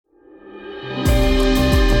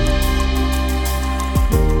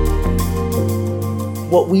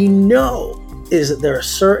What we know is that there are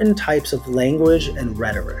certain types of language and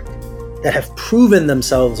rhetoric that have proven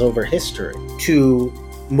themselves over history to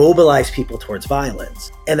mobilize people towards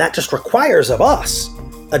violence. And that just requires of us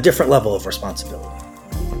a different level of responsibility.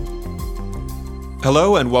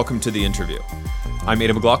 Hello and welcome to The Interview. I'm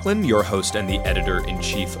Aidan McLaughlin, your host and the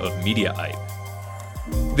editor-in-chief of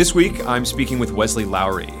Mediaite. This week, I'm speaking with Wesley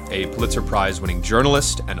Lowery, a Pulitzer Prize-winning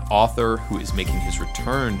journalist and author who is making his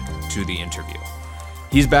return to The Interview.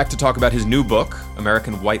 He's back to talk about his new book,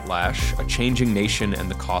 American Whitelash, A Changing Nation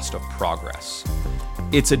and the Cost of Progress.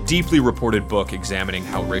 It's a deeply reported book examining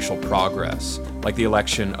how racial progress, like the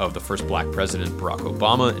election of the first black president, Barack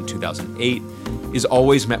Obama, in 2008, is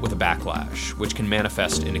always met with a backlash, which can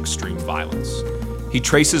manifest in extreme violence. He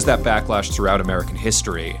traces that backlash throughout American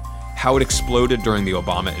history, how it exploded during the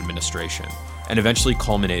Obama administration, and eventually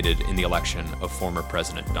culminated in the election of former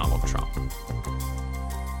President Donald Trump.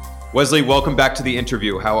 Wesley, welcome back to The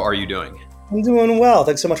Interview. How are you doing? I'm doing well.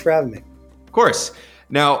 Thanks so much for having me. Of course.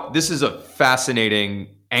 Now, this is a fascinating,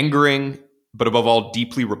 angering, but above all,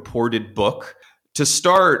 deeply reported book. To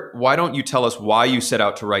start, why don't you tell us why you set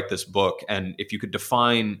out to write this book, and if you could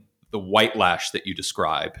define the whitelash that you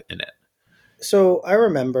describe in it? So I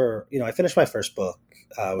remember, I finished my first book,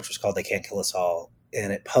 which was called They Can't Kill Us All,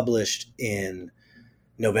 and it published in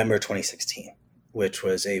November 2016. Which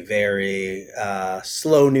was a very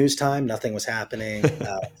slow news time. Nothing was happening.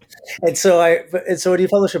 And so when you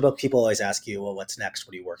publish a book, people always ask you, well, what's next?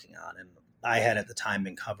 What are you working on? And I had at the time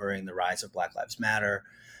been covering the rise of Black Lives Matter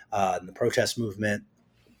and the protest movement.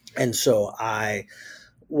 And so I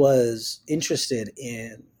was interested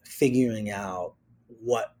in figuring out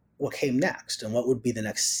what came next and what would be the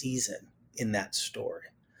next season in that story.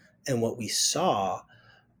 And what we saw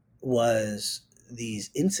was these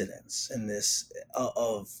incidents and this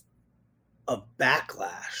of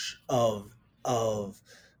backlash of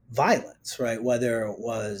violence, right? Whether it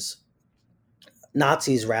was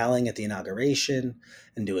Nazis rallying at the inauguration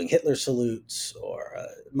and doing Hitler salutes, or a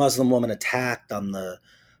Muslim woman attacked on the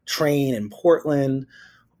train in Portland,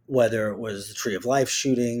 whether it was the Tree of Life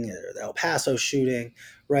shooting or the El Paso shooting,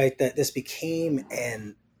 right? That this became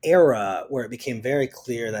an era where it became very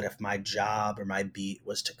clear that if my job or my beat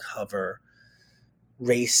was to cover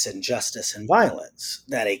race and justice and violence,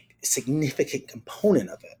 that a significant component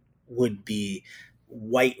of it would be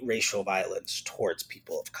white racial violence towards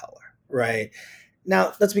people of color, right?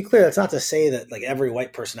 Now, let's be clear, that's not to say that like every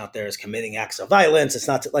white person out there is committing acts of violence. It's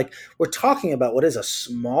not we're talking about what is a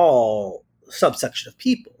small subsection of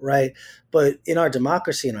people, right? But in our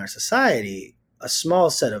democracy, in our society, a small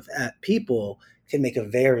set of people can make a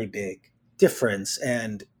very big difference.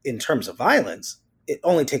 And in terms of violence, it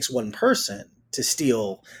only takes one person to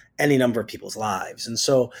steal any number of people's lives. And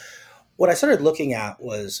so what I started looking at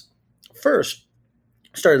was first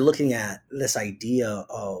started looking at this idea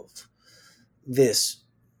of this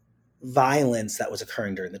violence that was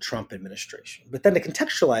occurring during the Trump administration. But then to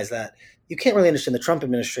contextualize that, you can't really understand the Trump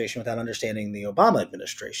administration without understanding the Obama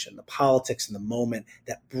administration, the politics and the moment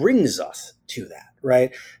that brings us to that,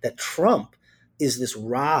 right? That Trump is this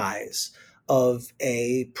rise of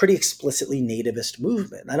a pretty explicitly nativist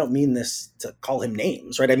movement. I don't mean this to call him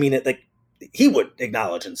names, right? I mean it like he would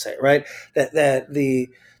acknowledge and say, right, that the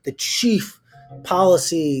chief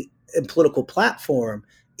policy and political platform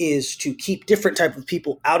is to keep different type of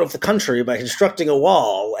people out of the country by constructing a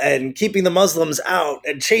wall and keeping the Muslims out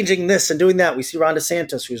and changing this and doing that. We see Ron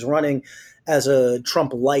DeSantis, who's running as a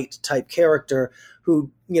Trump light type character,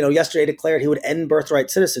 who, yesterday declared he would end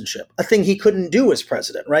birthright citizenship, a thing he couldn't do as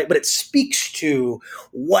president, right? But it speaks to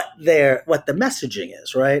what the messaging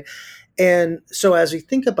is, right? And so as we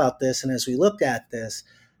think about this and as we look at this,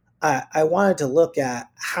 I wanted to look at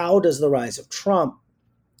how does the rise of Trump,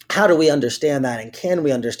 how do we understand that, and can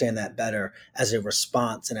we understand that better as a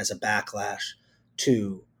response and as a backlash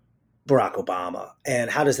to Barack Obama?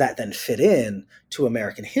 And how does that then fit in to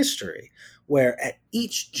American history, where at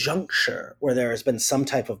each juncture where there has been some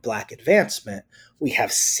type of Black advancement, we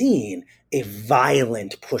have seen a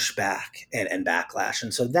violent pushback and backlash.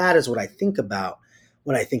 And so that is what I think about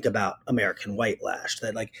when I think about American whitelash,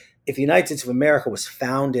 that like if the United States of America was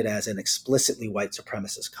founded as an explicitly white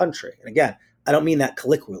supremacist country, and again, I don't mean that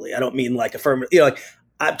colloquially, I don't mean like affirmative,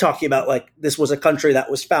 I'm talking about like this was a country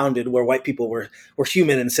that was founded where white people were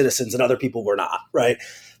human and citizens and other people were not, right?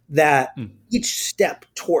 That each step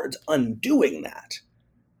towards undoing that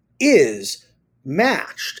is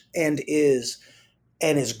matched and is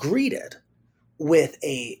greeted with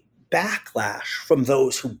a backlash from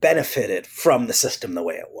those who benefited from the system the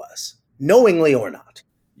way it was, knowingly or not.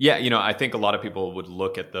 Yeah, I think a lot of people would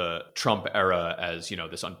look at the Trump era as,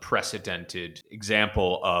 this unprecedented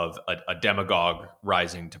example of a demagogue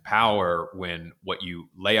rising to power, when what you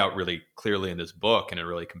lay out really clearly in this book in a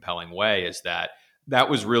really compelling way is that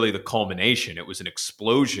was really the culmination. It was an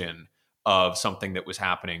explosion of something that was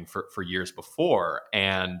happening for years before.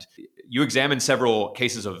 And you examined several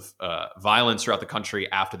cases of violence throughout the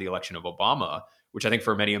country after the election of Obama, which I think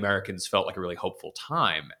for many Americans felt like a really hopeful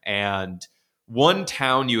time. And one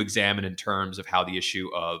town you examine in terms of how the issue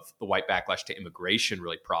of the white backlash to immigration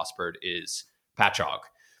really prospered is Patchogue,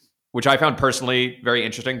 which I found personally very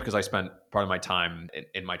interesting because I spent part of my time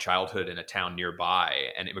in my childhood in a town nearby,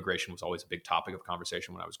 and immigration was always a big topic of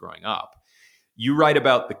conversation when I was growing up. You write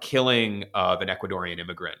about the killing of an Ecuadorian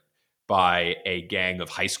immigrant by a gang of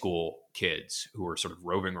high school kids who were sort of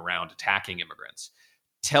roving around attacking immigrants.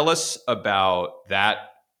 Tell us about that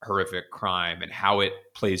horrific crime and how it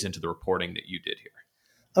plays into the reporting that you did here.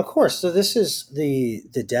 Of course. So this is the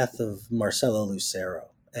death of Marcelo Lucero,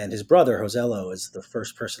 and his brother Joselo is the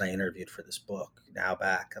first person I interviewed for this book. Now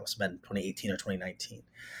back, that must have been 2018 or 2019.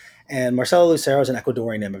 And Marcelo Lucero is an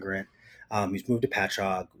Ecuadorian immigrant. He's moved to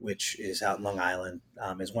Patchogue, which is out in Long Island.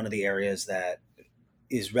 Is one of the areas that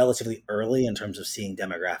is relatively early in terms of seeing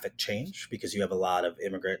demographic change, because you have a lot of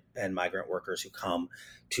immigrant and migrant workers who come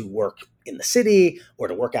to work in the city or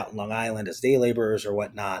to work out in Long Island as day laborers or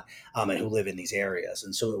whatnot, and who live in these areas.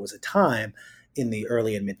 And so it was a time in the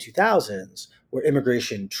early and mid 2000s where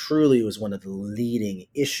immigration truly was one of the leading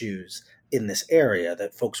issues in this area,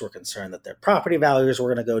 that folks were concerned that their property values were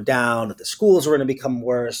going to go down, that the schools were going to become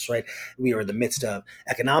worse, right? We were in the midst of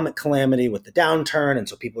economic calamity with the downturn. And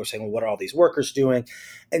so people were saying, well, what are all these workers doing?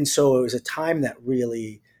 And so it was a time that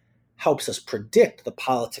really helps us predict the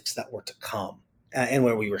politics that were to come, and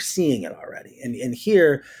where we were seeing it already. And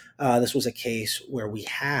here, this was a case where we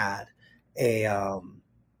had a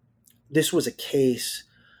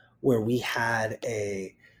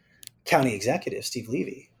county executive, Steve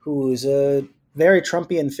Levy, who is a very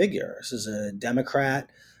Trumpian figure. This is a Democrat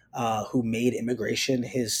who made immigration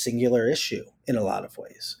his singular issue in a lot of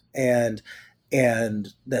ways. And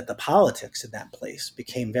that the politics in that place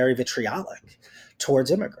became very vitriolic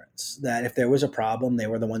towards immigrants, that if there was a problem, they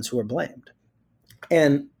were the ones who were blamed.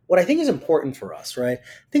 And what I think is important for us, right?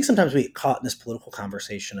 I think sometimes we get caught in this political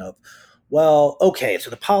conversation of, well, okay, so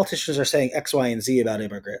the politicians are saying X, Y, and Z about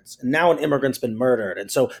immigrants, and now an immigrant's been murdered. And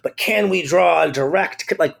so, but can we draw a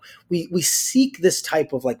direct, like we seek this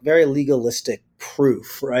type of like very legalistic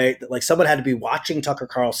proof, right? That like someone had to be watching Tucker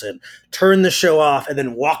Carlson, turn the show off, and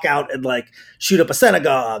then walk out and like shoot up a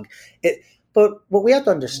synagogue. But what we have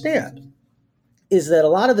to understand is that a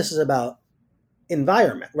lot of this is about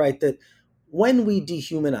environment, right? That when we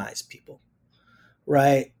dehumanize people,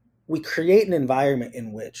 right, we create an environment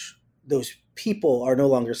in which those people are no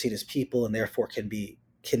longer seen as people and therefore can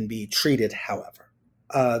be treated however.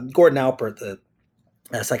 Gordon Alpert, the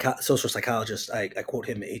social psychologist, I quote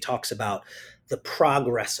him, he talks about the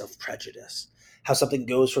progress of prejudice, how something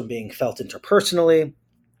goes from being felt interpersonally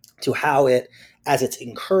to how it, as it's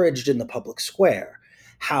encouraged in the public square,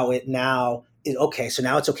 how it now is, okay, so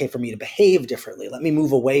now it's okay for me to behave differently. Let me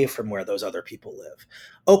move away from where those other people live.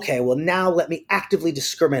 Okay, well now let me actively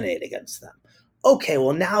discriminate against them. Okay,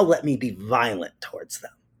 well, now let me be violent towards them,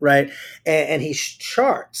 right? And he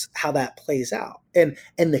charts how that plays out. And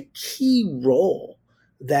the key role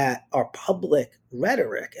that our public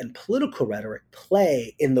rhetoric and political rhetoric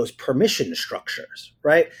play in those permission structures,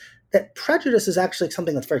 right? That prejudice is actually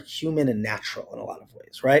something that's very human and natural in a lot of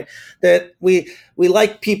ways, right? That we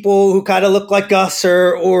like people who kind of look like us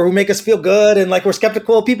or who make us feel good, and like we're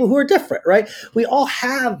skeptical of people who are different, right? We all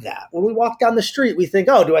have that. When we walk down the street, we think,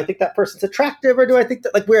 oh, do I think that person's attractive, or do I think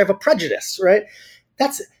that like we have a prejudice, right?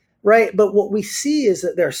 That's right. But what we see is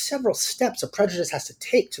that there are several steps a prejudice has to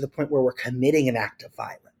take to the point where we're committing an act of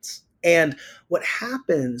violence. And what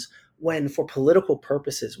happens when, for political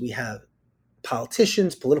purposes, we have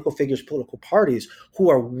politicians, political figures, political parties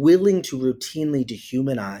who are willing to routinely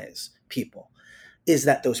dehumanize people, is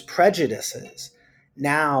that those prejudices,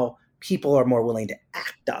 now people are more willing to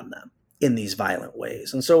act on them in these violent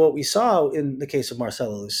ways. And so what we saw in the case of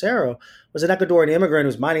Marcelo Lucero was an Ecuadorian immigrant who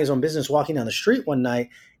was minding his own business, walking down the street one night,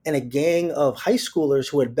 and a gang of high schoolers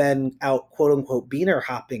who had been out, quote unquote, beaner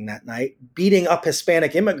hopping that night, beating up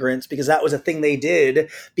Hispanic immigrants because that was a thing they did,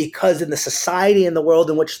 because in the society and the world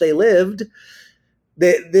in which they lived,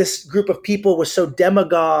 this group of people was so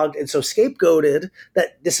demagogued and so scapegoated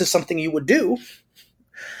that this is something you would do.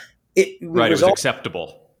 It was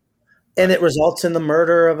acceptable. And it results in the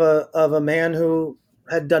murder of a man who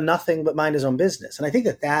had done nothing but mind his own business. And I think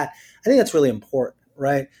that's really important,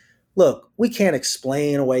 right? look, we can't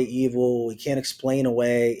explain away evil. We can't explain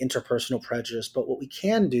away interpersonal prejudice. But what we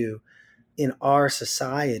can do in our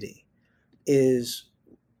society is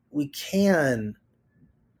we can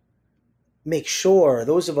make sure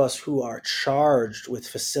those of us who are charged with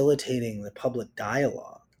facilitating the public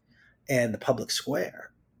dialogue and the public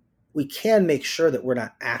square, we can make sure that we're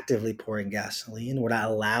not actively pouring gasoline. We're not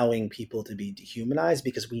allowing people to be dehumanized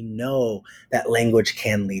because we know that language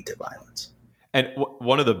can lead to violence. And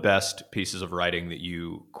one of the best pieces of writing that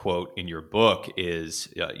you quote in your book is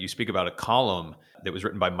you speak about a column that was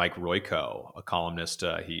written by Mike Royko, a columnist.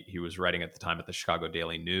 He was writing at the time at the Chicago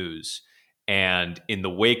Daily News. And in the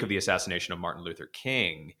wake of the assassination of Martin Luther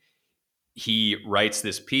King, he writes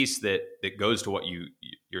this piece that goes to what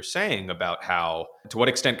you're saying about how, to what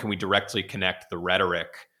extent can we directly connect the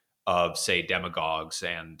rhetoric of, say, demagogues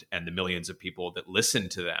and the millions of people that listen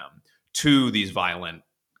to them to these violent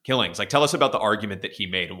killings. Like, tell us about the argument that he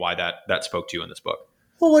made and why that spoke to you in this book.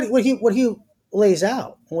 Well, what he lays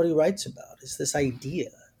out and what he writes about is this idea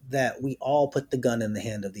that we all put the gun in the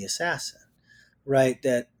hand of the assassin, right?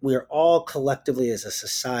 That we're all collectively as a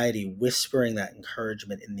society whispering that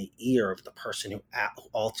encouragement in the ear of the person who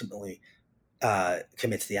ultimately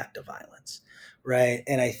commits the act of violence, right?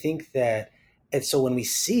 And I think that, and so when we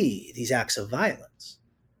see these acts of violence,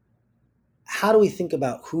 how do we think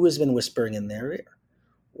about who has been whispering in their ear?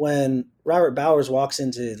 When Robert Bowers walks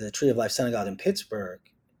into the Tree of Life Synagogue in Pittsburgh,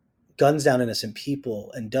 guns down innocent people,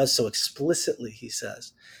 and does so explicitly, he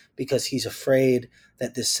says, because he's afraid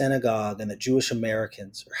that this synagogue and that Jewish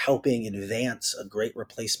Americans are helping advance a great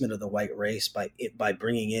replacement of the white race by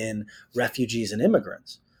bringing in refugees and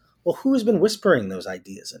immigrants. Well, who has been whispering those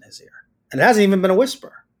ideas in his ear? And it hasn't even been a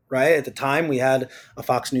whisper, right? At the time, we had a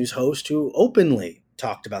Fox News host who openly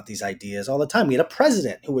talked about these ideas all the time. We had a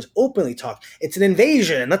president who was openly talking, it's an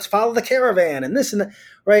invasion, let's follow the caravan, and this and that,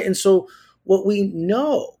 right? And so what we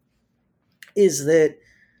know is that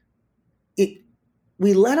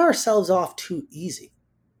we let ourselves off too easy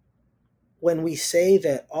when we say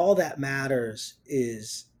that all that matters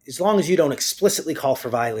is, as long as you don't explicitly call for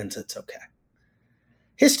violence, it's okay.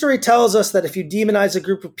 History tells us that if you demonize a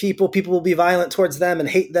group of people, people will be violent towards them and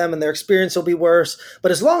hate them, and their experience will be worse.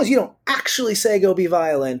 But as long as you don't actually say go be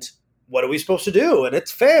violent, what are we supposed to do? And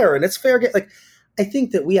it's fair, and it's fair. Like, I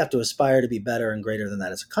think that we have to aspire to be better and greater than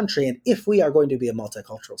that as a country. And if we are going to be a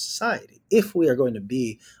multicultural society, if we are going to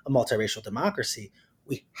be a multiracial democracy,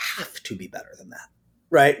 we have to be better than that,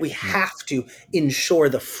 right? We have to ensure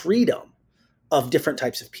the freedom of different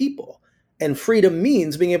types of people. And freedom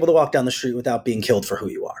means being able to walk down the street without being killed for who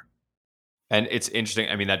you are. And it's interesting.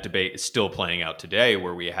 I mean, that debate is still playing out today,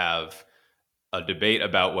 where we have a debate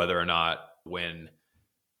about whether or not, when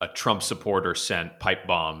a Trump supporter sent pipe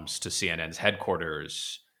bombs to CNN's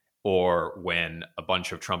headquarters, or when a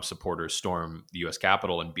bunch of Trump supporters stormed the U.S.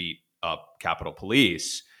 Capitol and beat up Capitol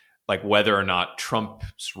Police, like whether or not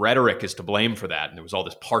Trump's rhetoric is to blame for that. And there was all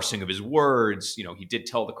this parsing of his words. You know, he did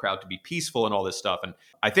tell the crowd to be peaceful and all this stuff. And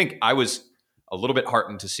I think I was a little bit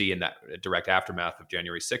heartened to see in that direct aftermath of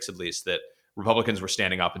January 6th, at least, that Republicans were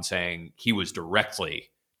standing up and saying he was directly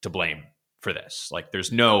to blame for this. Like,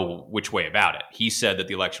 there's no which way about it. He said that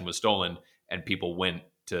the election was stolen, and people went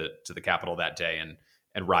to the Capitol that day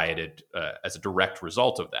and rioted as a direct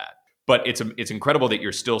result of that. But it's incredible that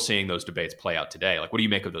you're still seeing those debates play out today. Like, what do you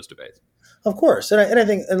make of those debates? Of course. And I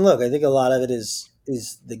think a lot of it is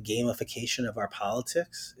the gamification of our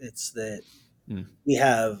politics. It's that we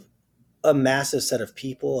have a massive set of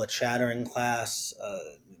people, a chattering class, a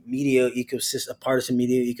partisan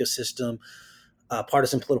media ecosystem,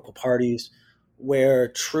 partisan political parties, where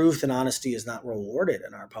truth and honesty is not rewarded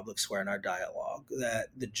in our public square and our dialogue. That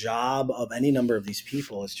the job of any number of these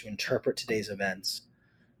people is to interpret today's events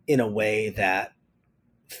in a way that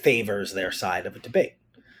favors their side of a debate.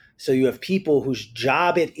 So you have people whose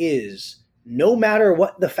job it is, no matter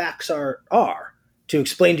what the facts are, to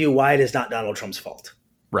explain to you why it is not Donald Trump's fault.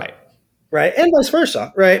 Right. Right. And vice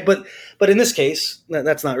versa. Right. But in this case,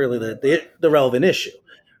 that's not really the relevant issue.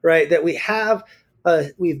 Right. That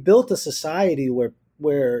we've built a society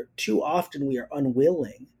where too often we are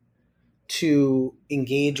unwilling to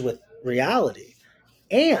engage with reality.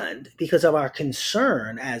 And because of our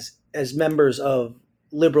concern as members of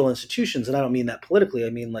liberal institutions, and I don't mean that politically, I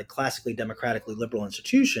mean like classically democratically liberal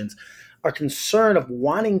institutions, our concern of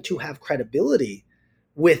wanting to have credibility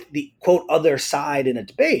with the quote other side in a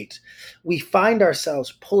debate, we find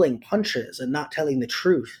ourselves pulling punches and not telling the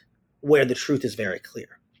truth where the truth is very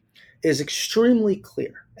clear. It is extremely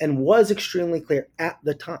clear, and was extremely clear at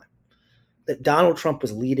the time, that Donald Trump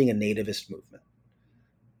was leading a nativist movement.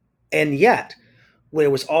 And yet, there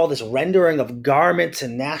was all this rendering of garments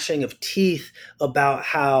and gnashing of teeth about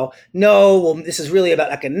how, no, well, this is really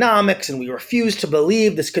about economics, and we refuse to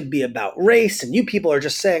believe this could be about race, and you people are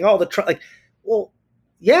just saying all the like, well,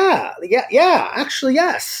 yeah, actually,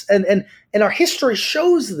 yes, and our history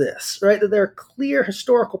shows this, right? That there are clear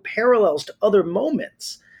historical parallels to other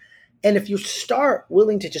moments, and if you start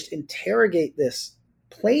willing to just interrogate this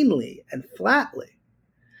plainly and flatly,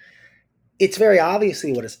 it's very obvious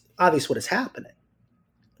what is happening.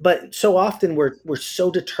 But so often we're so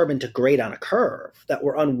determined to grade on a curve that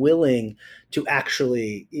we're unwilling to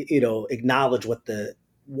actually, acknowledge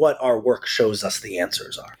what our work shows us the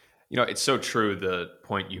answers are. It's so true, the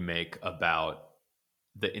point you make about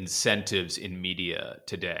the incentives in media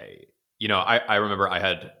today. I remember I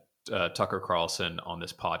had Tucker Carlson on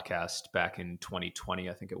this podcast back in 2020,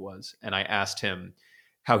 I think it was. And I asked him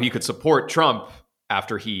how he could support Trump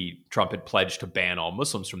after Trump had pledged to ban all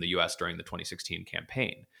Muslims from the US during the 2016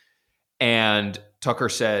 campaign. And Tucker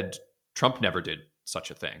said, Trump never did such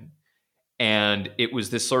a thing. And it was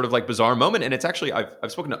this sort of like bizarre moment. And it's actually,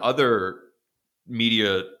 I've spoken to other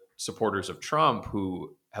media supporters of Trump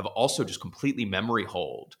who have also just completely memory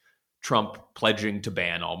holed Trump pledging to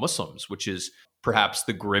ban all Muslims, which is perhaps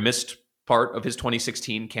the grimmest part of his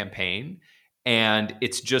 2016 campaign. And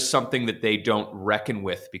it's just something that they don't reckon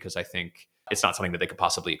with, because I think it's not something that they could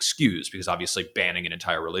possibly excuse, because obviously banning an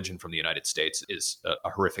entire religion from the United States is a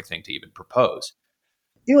horrific thing to even propose.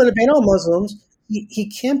 To ban all Muslims,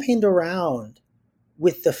 he campaigned around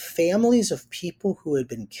with the families of people who had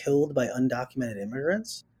been killed by undocumented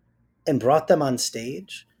immigrants and brought them on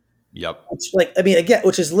stage. Yep.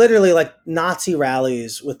 Which is literally like Nazi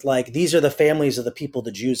rallies with like, these are the families of the people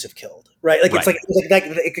the Jews have killed, right? Like, right. It's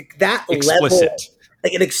like that explicit level,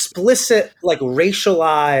 like an explicit, like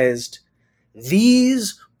racialized,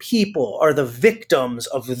 these people are the victims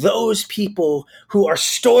of those people who are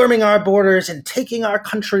storming our borders and taking our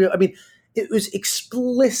country. I mean, it was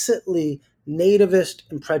explicitly nativist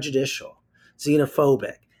and prejudicial,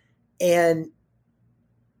 xenophobic. And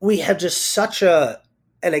we have just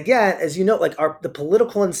and again, as you know, like the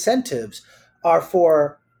political incentives are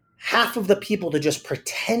for half of the people to just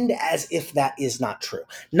pretend as if that is not true.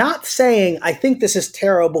 Not saying, I think this is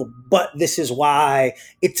terrible, but this is why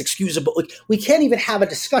it's excusable. Like, we can't even have a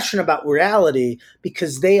discussion about reality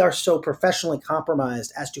because they are so professionally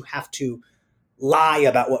compromised as to have to lie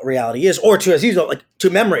about what reality is, or to, as usual, like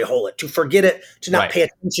to memory hole it, to forget it, to not pay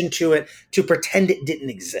attention to it, to pretend it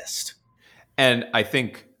didn't exist. And I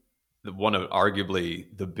think one of arguably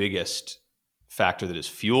the biggest factor that has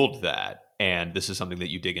fueled that, and this is something that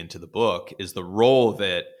you dig into the book, is the role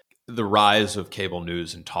that the rise of cable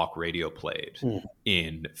news and talk radio played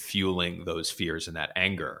in fueling those fears and that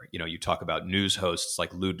anger. You talk about news hosts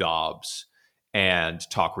like Lou Dobbs and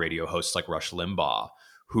talk radio hosts like Rush Limbaugh,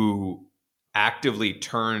 who actively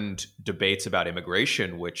turned debates about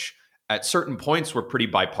immigration, which at certain points were pretty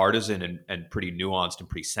bipartisan and pretty nuanced and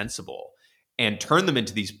pretty sensible, and turn them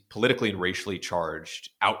into these politically and racially charged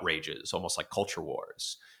outrages, almost like culture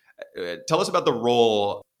wars. Tell us about the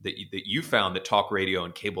role that you found that talk radio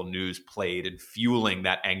and cable news played in fueling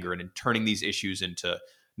that anger and in turning these issues into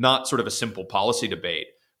not sort of a simple policy debate,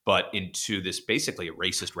 but into this basically a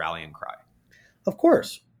racist rallying cry. Of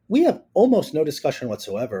course. We have almost no discussion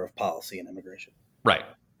whatsoever of policy and immigration. Right.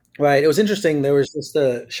 It was interesting. There was just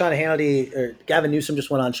Sean Hannity, or Gavin Newsom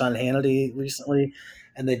just went on Sean Hannity recently,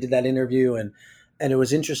 and they did that interview, and it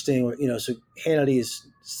was interesting. So Hannity's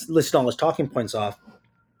listed all his talking points off,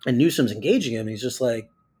 and Newsom's engaging him. And he's just like,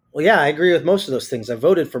 well, yeah, I agree with most of those things. I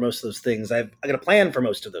voted for most of those things. I got a plan for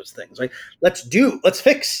most of those things. Right? Let's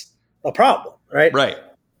fix the problem. Right. Right.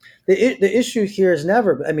 The issue here is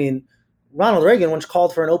never. I mean, Ronald Reagan once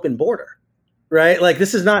called for an open border. Right. Like,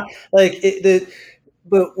 this is not like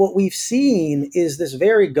but what we've seen is this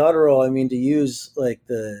very guttural. I mean, to use like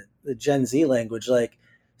the Gen Z language, like,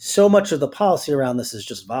 so much of the policy around this is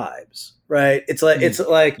just vibes, right? It's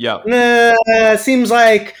like, nah, seems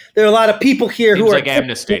like there are a lot of people here who are like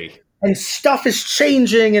amnesty, and stuff is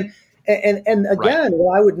changing. And again, right.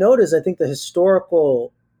 What I would note is, I think the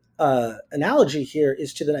historical analogy here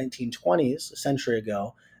is to the 1920s, a century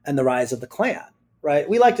ago, and the rise of the Klan, right?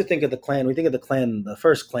 We like to think of the Klan. We think of the Klan, the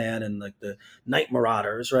first Klan, and like the Night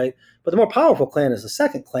Marauders, right? But the more powerful Klan is the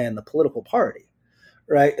second Klan, the political party.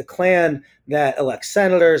 Right, the Klan that elects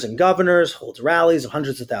senators and governors, holds rallies of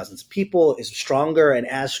hundreds of thousands of people, is stronger and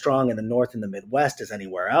as strong in the North and the Midwest as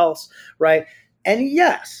anywhere else, right? And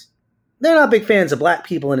yes, they're not big fans of Black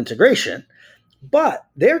people and integration, but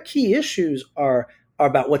their key issues are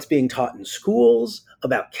about what's being taught in schools,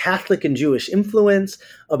 about Catholic and Jewish influence,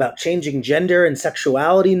 about changing gender and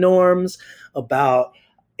sexuality norms, about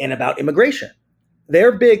immigration.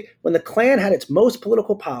 They're big. When the Klan had its most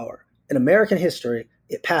political power in American history,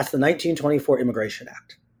 it passed the 1924 Immigration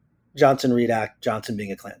Act, Johnson Reed Act, Johnson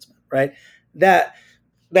being a Klansman, right? That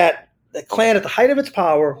the Klan at the height of its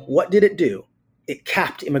power, what did it do? It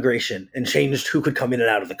capped immigration and changed who could come in and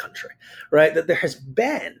out of the country, right? That there has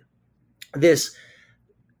been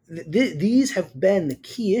these have been the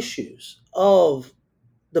key issues of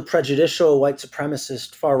the prejudicial white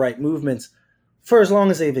supremacist far-right movements for as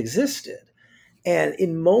long as they've existed. And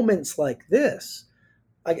in moments like this,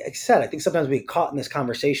 like I said, I think sometimes we get caught in this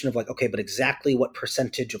conversation of like, okay, but exactly what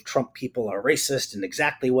percentage of Trump people are racist and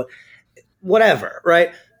exactly whatever,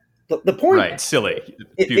 right? The point, right? Silly,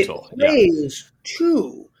 futile. It plays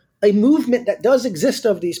to a movement that does exist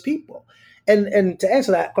of these people. And to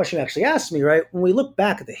answer that question you actually asked me, right? When we look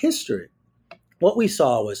back at the history, what we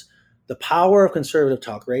saw was the power of conservative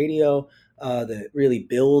talk radio that really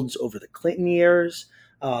builds over the Clinton years.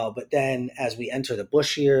 But then as we enter the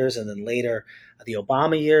Bush years and then later the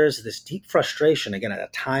Obama years, this deep frustration, again, at a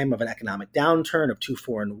time of an economic downturn, of two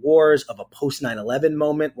foreign wars, of a post 9/11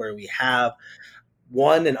 moment where we have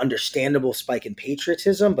an understandable spike in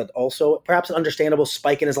patriotism, but also perhaps an understandable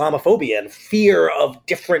spike in Islamophobia and fear of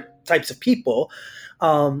different types of people.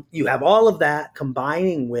 You have all of that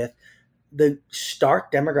combining with the stark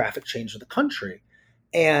demographic change of the country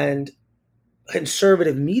and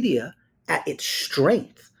conservative media at its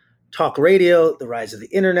strength. Talk radio, the rise of the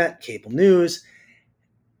internet, cable news,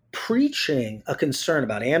 preaching a concern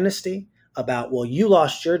about amnesty, about, well, you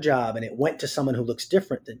lost your job and it went to someone who looks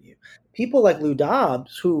different than you. People like Lou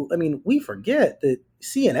Dobbs, who, I mean, we forget that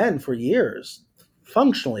CNN for years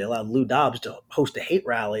functionally allowed Lou Dobbs to host a hate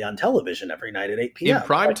rally on television every night at 8 p.m. In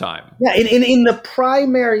prime time. Yeah, in the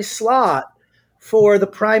primary slot for the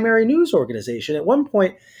primary news organization. At one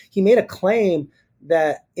point, he made a claim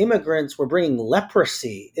that immigrants were bringing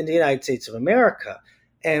leprosy into the United States of America.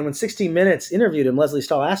 And when 60 Minutes interviewed him, Leslie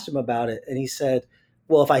Stahl asked him about it, and he said,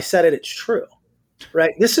 well, if I said it, it's true.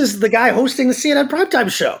 Right? This is the guy hosting the CNN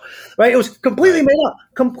primetime show, right? It was completely made up,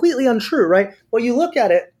 completely untrue, right? Well, you look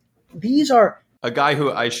at it, these are... A guy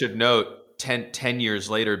who, I should note, 10 years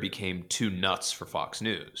later became too nuts for Fox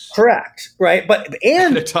News. Correct, right?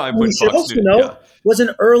 And at a time when Fox also News, know, was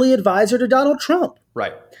an early advisor to Donald Trump.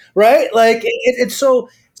 Right. Right? Like, it's so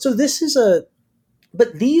this is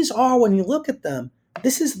but these are, when you look at them,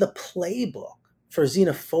 this is the playbook for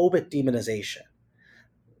xenophobic demonization.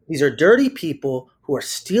 These are dirty people who are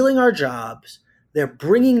stealing our jobs. They're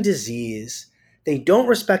bringing disease. They don't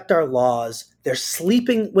respect our laws. They're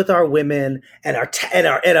sleeping with our women and are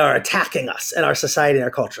attacking us and our society and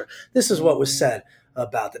our culture. This is what was said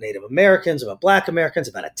about the Native Americans, about Black Americans,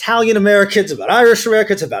 about Italian Americans, about Irish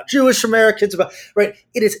Americans, about Jewish Americans, right?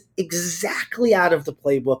 It is exactly out of the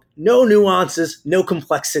playbook. No nuances, no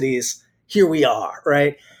complexities. Here we are,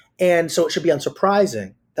 right? And so it should be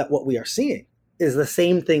unsurprising that what we are seeing is the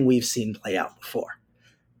same thing we've seen play out before.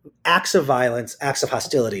 Acts of violence, acts of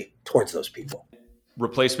hostility towards those people.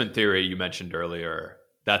 Replacement theory you mentioned earlier,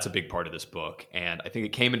 that's a big part of this book. And I think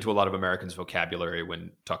it came into a lot of Americans' vocabulary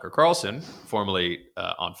when Tucker Carlson, formerly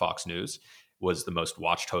on Fox News, was the most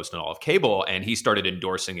watched host in all of cable, and he started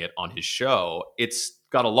endorsing it on his show. It's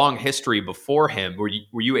got a long history before him. Were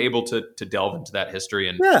you able to delve into that history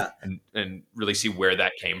and really see where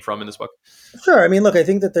that came from in this book? Sure. I mean, look, I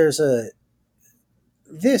think that there's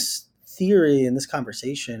this theory and this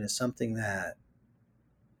conversation is something that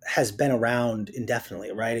has been around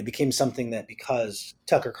indefinitely, right? It became something that because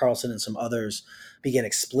Tucker Carlson and some others began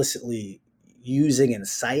explicitly using and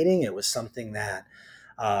citing, it was something that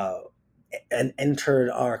entered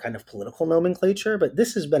our kind of political nomenclature. But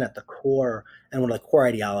this has been at the core and one of the core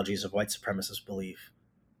ideologies of white supremacist belief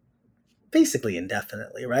basically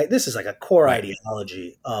indefinitely, right? This is like a core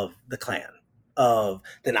ideology of the Klan, of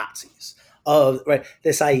the Nazis, of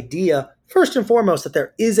this idea, first and foremost, that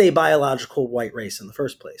there is a biological white race in the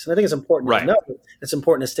first place. And I think it's important to note, it's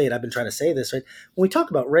important to state, I've been trying to say this, right? When we talk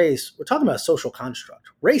about race, we're talking about a social construct.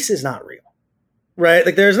 Race is not real, right?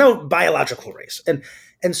 Like there's no biological race.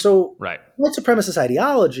 And so white supremacist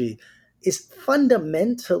ideology is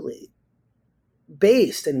fundamentally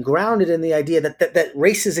based and grounded in the idea that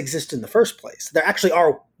races exist in the first place. There actually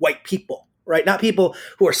are white people, right? Not people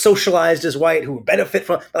who are socialized as white, who benefit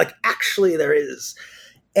from, like actually there is.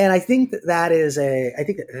 And I think that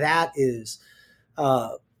is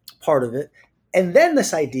part of it. And then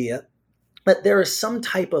this idea that there is some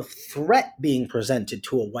type of threat being presented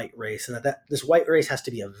to a white race, and that this white race has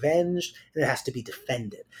to be avenged and it has to be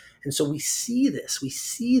defended. And so we see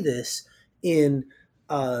this in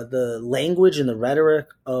the language and the rhetoric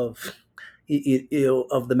of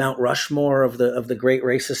of the Mount Rushmore of the great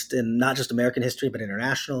racist in not just American history but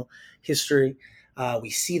international history. We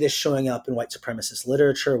see this showing up in white supremacist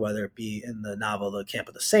literature, whether it be in the novel The Camp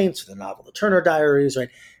of the Saints or the novel The Turner Diaries, right?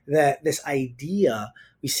 That this idea,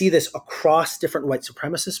 we see this across different white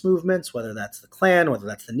supremacist movements, whether that's the Klan, whether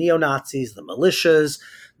that's the neo-Nazis, the militias,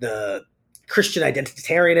 the Christian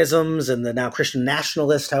identitarianisms, and the now Christian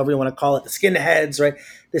nationalists, however you want to call it, the skinheads, right?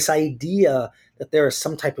 This idea that there is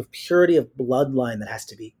some type of purity of bloodline that has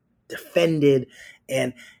to be defended.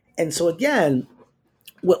 And so again,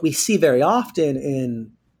 what we see very often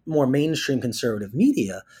in more mainstream conservative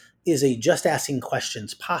media is a just asking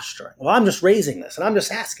questions posturing. Well, I'm just raising this and I'm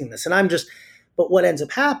just asking this and but what ends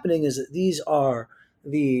up happening is that these are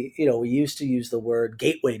we used to use the word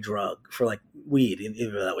gateway drug for like weed,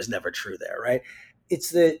 even though that was never true there, right? It's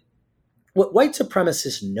that what white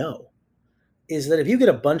supremacists know is that if you get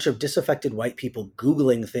a bunch of disaffected white people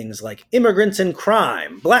Googling things like immigrants and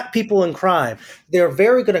crime, black people and crime, they're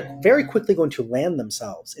very quickly going to land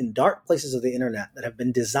themselves in dark places of the internet that have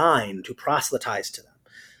been designed to proselytize to them.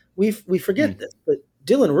 We forget this, but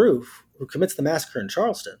Dylan Roof, who commits the massacre in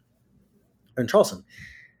Charleston,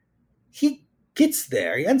 he gets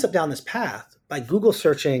there. He ends up down this path by Google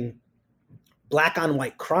searching black on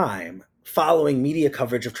white crime following media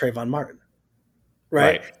coverage of Trayvon Martin,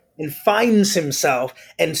 right? And finds himself,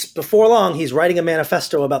 and before long, he's writing a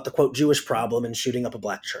manifesto about the, quote, Jewish problem and shooting up a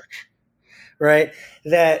black church, right?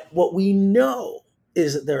 That what we know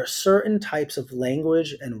is that there are certain types of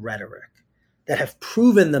language and rhetoric that have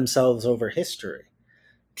proven themselves over history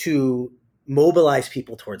to mobilize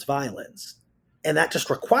people towards violence. And that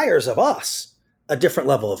just requires of us a different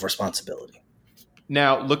level of responsibility.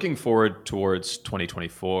 Now, looking forward towards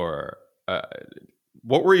 2024,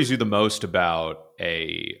 what worries you the most about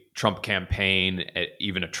a Trump campaign,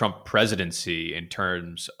 even a Trump presidency, in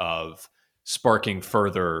terms of sparking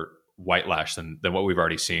further whitelash than what we've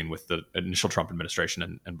already seen with the initial Trump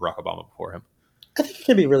administration and Barack Obama before him? I think it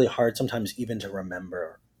can be really hard sometimes even to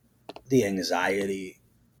remember the anxiety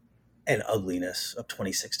and ugliness of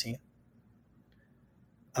 2016.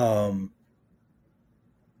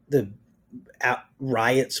 The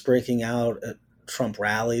riots breaking out at Trump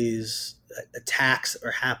rallies, attacks that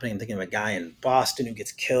are happening. I'm thinking of a guy in Boston who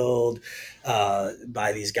gets killed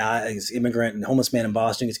by these guys, immigrant and homeless man in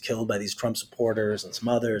Boston gets killed by these Trump supporters and some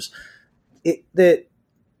others.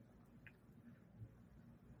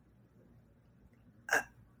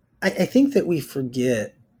 I think that we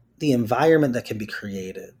forget the environment that can be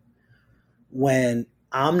created when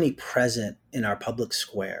omnipresent in our public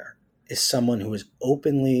square is someone who is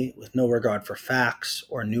openly, with no regard for facts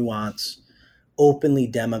or nuance, openly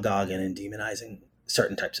demagoguing and demonizing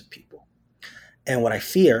certain types of people. And what I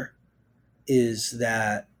fear is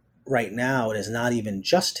that right now it is not even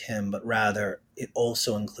just him, but rather it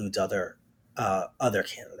also includes other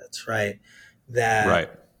candidates, right?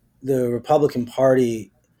 That the Republican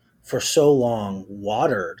Party for so long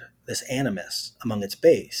watered this animus among its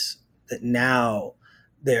base that now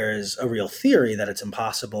there is a real theory that it's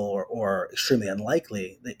impossible or extremely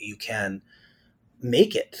unlikely that you can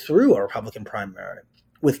make it through a Republican primary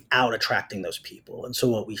without attracting those people. And so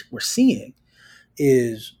what we're seeing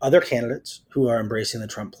is other candidates who are embracing the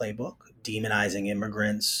Trump playbook, demonizing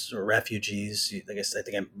immigrants or refugees. I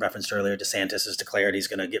think I referenced earlier, DeSantis has declared he's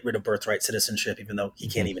going to get rid of birthright citizenship, even though he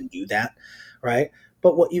can't even do that, right?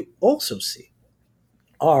 But what you also see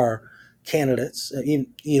are candidates,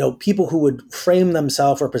 people who would frame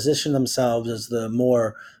themselves or position themselves as the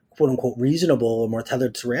more quote unquote reasonable or more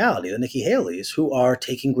tethered to reality, the Nikki Haley's, who are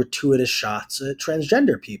taking gratuitous shots at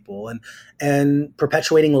transgender people and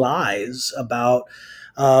perpetuating lies about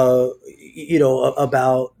about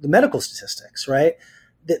the medical statistics, right?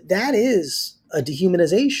 That is a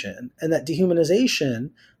dehumanization, and that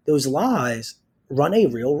dehumanization, those lies, run a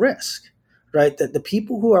real risk, right? That the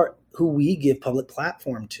people who we give public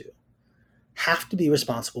platform to have to be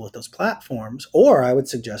responsible with those platforms, or I would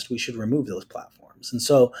suggest we should remove those platforms. And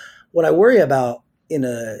so what I worry about in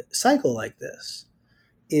a cycle like this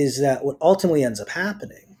is that what ultimately ends up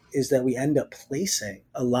happening is that we end up placing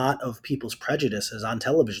a lot of people's prejudices on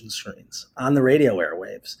television screens, on the radio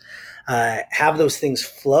airwaves, have those things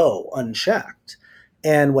flow unchecked.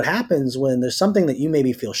 And what happens when there's something that you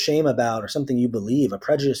maybe feel shame about or something you believe, a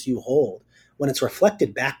prejudice you hold, when it's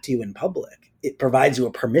reflected back to you in public, it provides you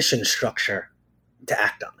a permission structure to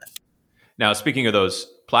act on it. Now, speaking of those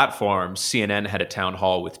platforms, CNN had a town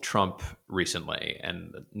hall with Trump recently,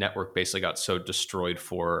 and the network basically got so destroyed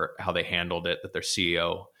for how they handled it that their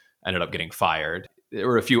CEO ended up getting fired. there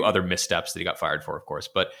were a few other missteps that he got fired for, of course.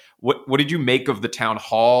 But what did you make of the town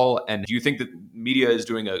hall? And do you think that media is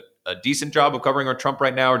doing a decent job of covering our Trump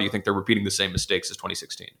right now, or do you think they're repeating the same mistakes as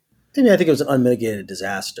 2016? I mean, I think it was an unmitigated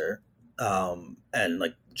disaster, and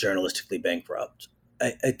like journalistically bankrupt.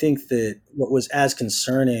 I think that what was as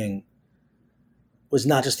concerning was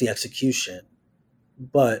not just the execution,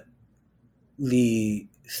 but the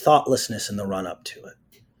thoughtlessness in the run-up to it.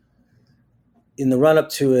 In the run-up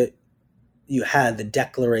to it, you had the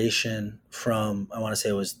declaration from, I want to say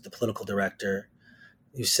it was the political director,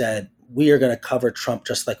 who said, we are going to cover Trump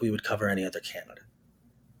just like we would cover any other candidate.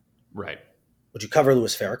 Right. Would you cover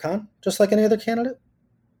Louis Farrakhan just like any other candidate?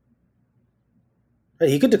 Right,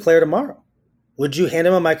 he could declare tomorrow. Would you hand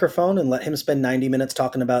him a microphone and let him spend 90 minutes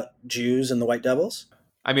talking about Jews and the White Devils?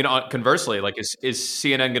 I mean, conversely, like is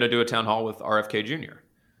CNN going to do a town hall with RFK Jr.?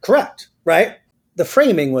 Correct, right? The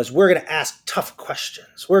framing was, we're going to ask tough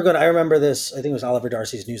questions. I remember this, I think it was Oliver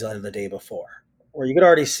Darcy's newsletter the day before, where you could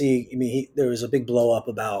already see, I mean, there was a big blow up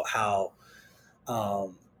about how,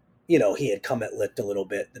 he had come at licked a little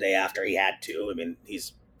bit the day after he had to. I mean,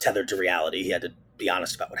 he's tethered to reality. He had to be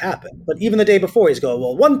honest about what happened. But even the day before, he's going,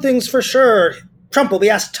 well, one thing's for sure, Trump will be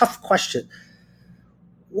asked tough questions.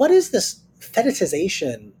 What is this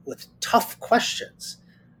fetishization with tough questions?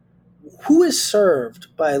 Who is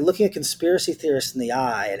served by looking at conspiracy theorists in the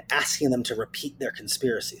eye and asking them to repeat their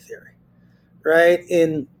conspiracy theory, right?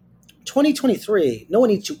 In 2023, no one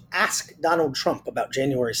needs to ask Donald Trump about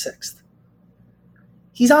January 6th.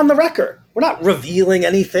 He's on the record. We're not revealing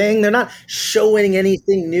anything. They're not showing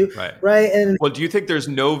anything new, right? And well, do you think there's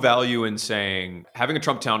no value in saying, having a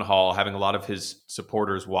Trump town hall, having a lot of his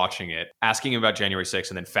supporters watching it, asking him about January 6th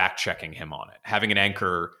and then fact checking him on it, having an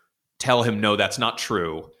anchor tell him, no, that's not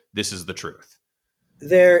true. This is the truth.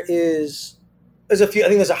 There's a few, I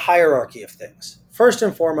think there's a hierarchy of things. First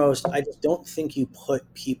and foremost, I just don't think you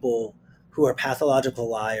put people who are pathological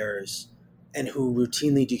liars and who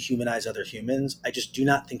routinely dehumanize other humans, I just do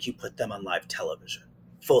not think you put them on live television.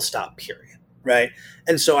 Full stop, period. Right?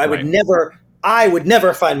 And so I would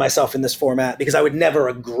never find myself in this format because I would never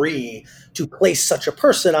agree to place such a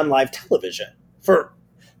person on live television for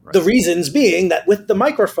the reasons being that with the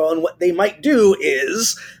microphone, what they might do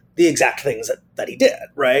is the exact things that he did,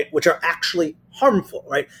 right? Which are actually harmful,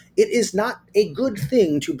 right? It is not a good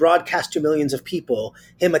thing to broadcast to millions of people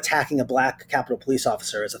him attacking a black Capitol Police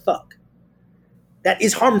officer as a thug. That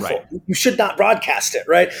is harmful. Right. You should not broadcast it,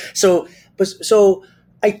 right? So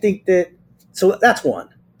I think that's one.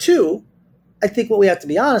 Two, I think what we have to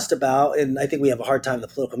be honest about, and I think we have a hard time in the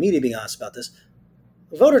political media being honest about this,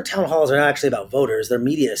 voter town halls are not actually about voters. They're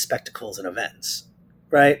media spectacles and events,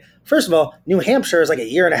 right? First of all, New Hampshire is like a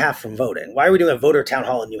year and a half from voting. Why are we doing a voter town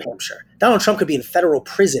hall in New Hampshire? Donald Trump could be in federal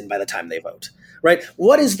prison by the time they vote, right?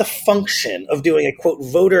 What is the function of doing a, quote,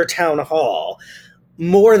 voter town hall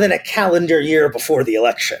more than a calendar year before the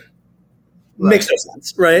election? Right. Makes no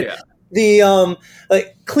sense, right? Yeah. The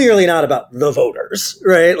clearly not about the voters,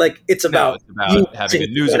 right? Like it's about having a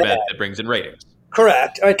news event that brings in ratings.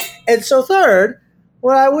 Correct. Right. And so third,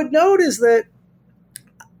 what I would note is that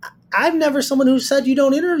I'm never someone who said you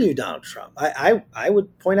don't interview Donald Trump. I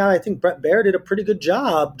would point out, I think Bret Baier did a pretty good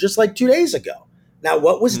job just like 2 days ago. Now,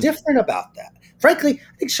 what was different about that? Frankly,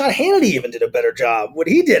 I think Sean Hannity even did a better job when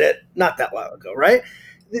he did it not that long ago, right?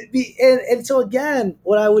 And so again,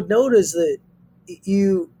 what I would note is that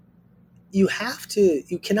you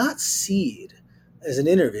cannot cede as an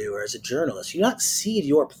interviewer, as a journalist, you not cede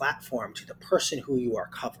your platform to the person who you are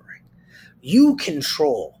covering. You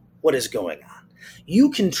control what is going on.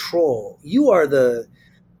 You are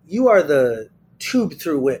the tube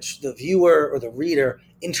through which the viewer or the reader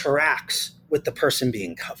interacts with the person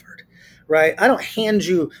being covered, right? I don't hand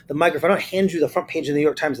you the microphone. I don't hand you the front page of the New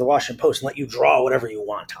York Times, the Washington Post, and let you draw whatever you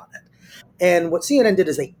want on it. And what CNN did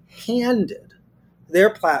is they handed their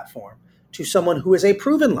platform to someone who is a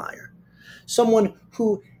proven liar, someone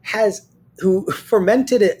who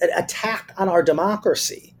fermented an attack on our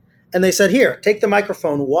democracy. And they said, here, take the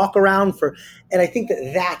microphone, walk around and I think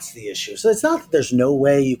that that's the issue. So it's not that there's no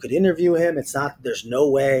way you could interview him. It's not that there's no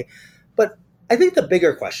way. But I think the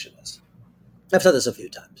bigger question is, I've said this a few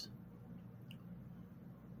times.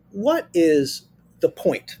 What is the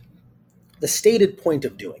point, the stated point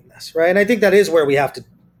of doing this, right? And I think that is where we have to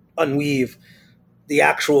unweave the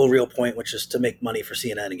actual real point, which is to make money for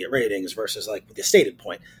CNN and get ratings versus like the stated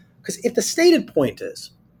point. Because if the stated point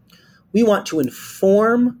is we want to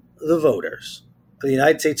inform the voters of the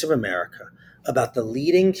United States of America about the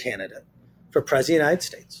leading candidate for president of the United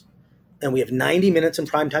States, and we have 90 minutes in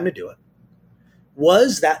prime time to do it,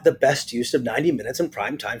 Was that the best use of 90 minutes in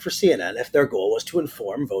prime time for CNN if their goal was to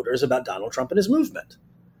inform voters about Donald Trump and his movement?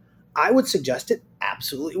 I would suggest it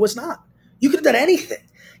absolutely was not. You could have done anything.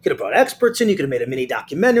 You could have brought experts in. You could have made a mini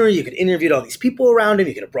documentary. You could have interviewed all these people around him.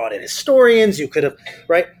 You could have brought in historians. You could have,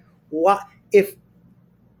 right? What if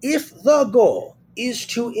the goal is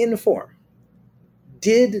to inform?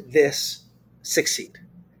 Did this succeed?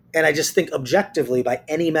 And I just think objectively, by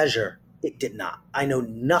any measure, it did not. I know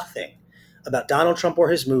nothing about Donald Trump or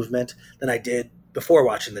his movement than I did before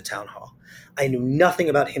watching the town hall. I knew nothing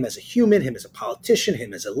about him as a human, him as a politician,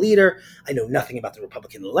 him as a leader. I know nothing about the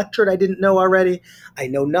Republican electorate I didn't know already. I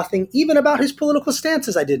know nothing even about his political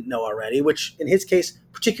stances I didn't know already, which in his case,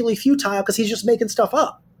 particularly futile because he's just making stuff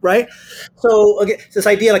up, right? So again, this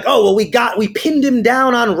idea like, oh, well, we pinned him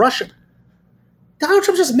down on Russia. Donald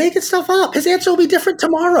Trump's just making stuff up. His answer will be different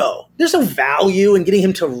tomorrow. There's no value in getting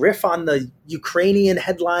him to riff on the Ukrainian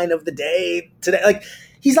headline of the day today. Like,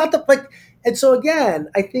 he's not and so again,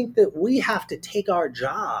 I think that we have to take our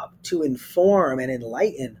job to inform and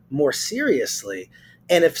enlighten more seriously.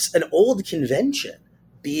 And if an old convention,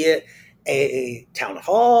 be it a town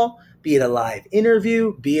hall, be it a live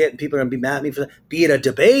interview, be it, people are going to be mad at me for that, be it a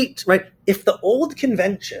debate, right? If the old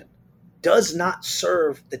convention does not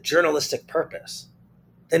serve the journalistic purpose,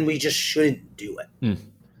 then we just shouldn't do it.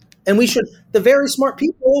 And the very smart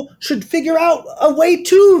people should figure out a way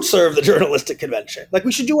to serve the journalistic convention. Like,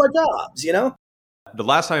 we should do our jobs, you know? The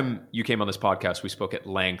last time you came on this podcast, we spoke at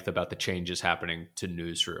length about the changes happening to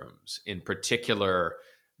newsrooms, in particular,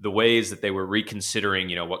 the ways that they were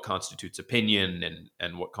reconsidering, what constitutes opinion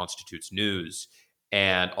and what constitutes news,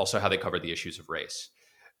 and also how they covered the issues of race.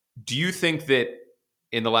 Do you think that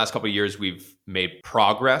in the last couple of years, we've made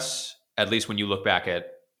progress, at least when you look back at,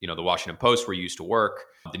 the Washington Post, where you used to work,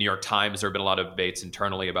 the New York Times, there have been a lot of debates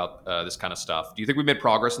internally about this kind of stuff. Do you think we've made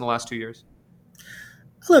progress in the last 2 years?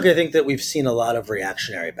 Look, I think that we've seen a lot of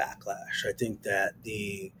reactionary backlash. I think that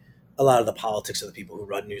a lot of the politics of the people who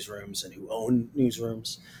run newsrooms and who own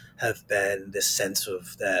newsrooms have been this sense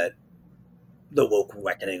of that the woke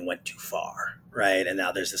reckoning went too far, right? And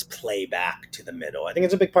now there's this play back to the middle. I think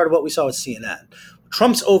it's a big part of what we saw with CNN.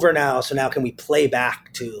 Trump's over now, so now can we play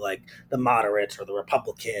back to like the moderates or the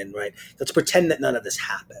Republican, right? Let's pretend that none of this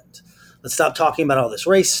happened. Let's stop talking about all this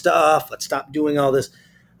race stuff. Let's stop doing all this.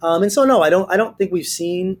 And so, no, I don't think we've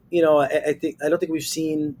seen, I don't think we've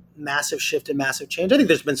seen massive shift and massive change. I think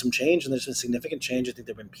there's been some change, and there's been significant change. I think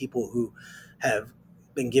there've been people who have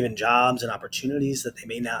been given jobs and opportunities that they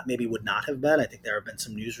maybe would not have been. I think there have been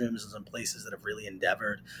some newsrooms and some places that have really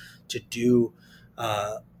endeavored to do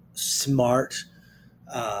smart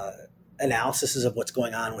analysis of what's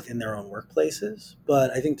going on within their own workplaces.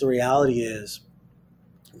 But I think the reality is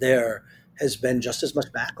there has been just as much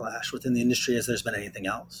backlash within the industry as there's been anything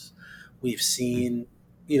else. We've seen,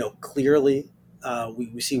 clearly,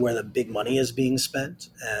 we see where the big money is being spent,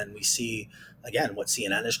 and we see, again, what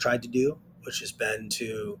CNN has tried to do, which has been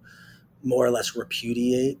to more or less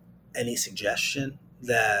repudiate any suggestion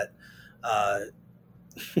that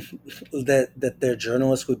that their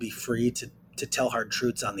journalists would be free to tell hard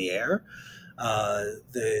truths on the air, and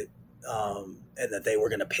that they were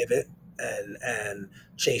going to pivot and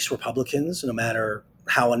chase Republicans, no matter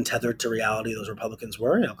how untethered to reality those Republicans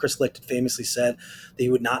were. Chris Licht famously said that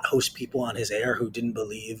he would not host people on his air who didn't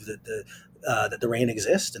believe that the rain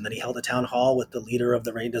exists, and then he held a town hall with the leader of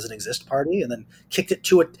the Rain Doesn't Exist party, and then kicked it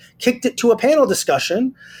to a panel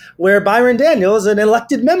discussion where Byron Daniels, an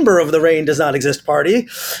elected member of the Rain Does Not Exist party,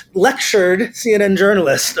 lectured CNN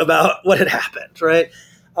journalists about what had happened. Right?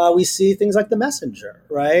 We see things like The Messenger,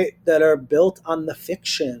 right, that are built on the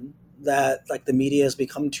fiction that like the media has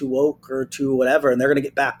become too woke or too whatever, and they're going to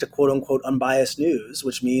get back to quote unquote unbiased news,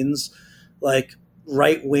 which means like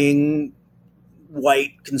right wing,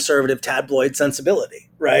 white conservative tabloid sensibility,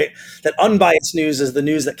 right? That unbiased news is the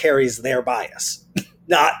news that carries their bias,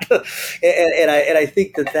 not. And I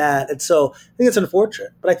think and so I think it's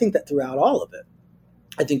unfortunate, but I think that throughout all of it,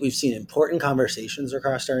 I think we've seen important conversations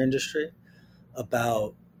across our industry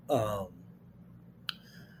about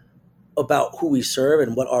who we serve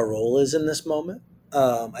and what our role is in this moment.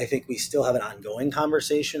 I think we still have an ongoing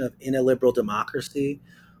conversation of, in a liberal democracy,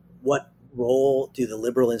 what role do the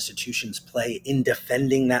liberal institutions play in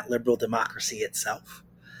defending that liberal democracy itself?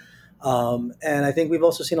 And I think we've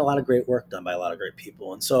also seen a lot of great work done by a lot of great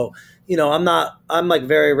people. And so, I'm like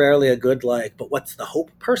very rarely a good, but what's the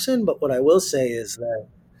hope person? But what I will say is that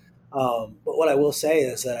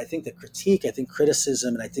I think that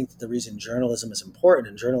criticism, and I think that the reason journalism is important,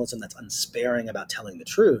 and journalism that's unsparing about telling the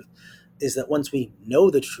truth, is that once we know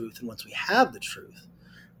the truth and once we have the truth,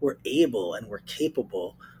 we're able and we're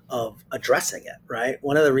capable of addressing it, right?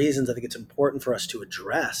 One of the reasons I think it's important for us to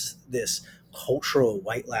address this cultural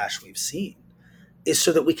whitelash we've seen is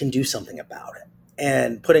so that we can do something about it.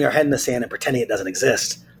 And putting our head in the sand and pretending it doesn't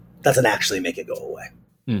exist doesn't actually make it go away.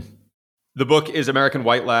 The book is American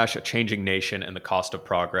Whitelash, A Changing Nation and the Cost of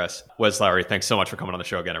Progress. Wes Lowery, thanks so much for coming on the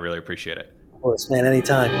show again. I really appreciate it. Of course, man,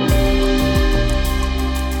 anytime.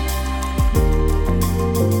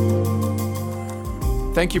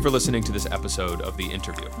 Thank you for listening to this episode of The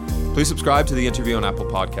Interview. Please subscribe to The Interview on Apple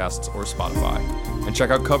Podcasts or Spotify, and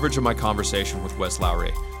check out coverage of my conversation with Wes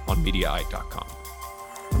Lowery on Mediaite.com.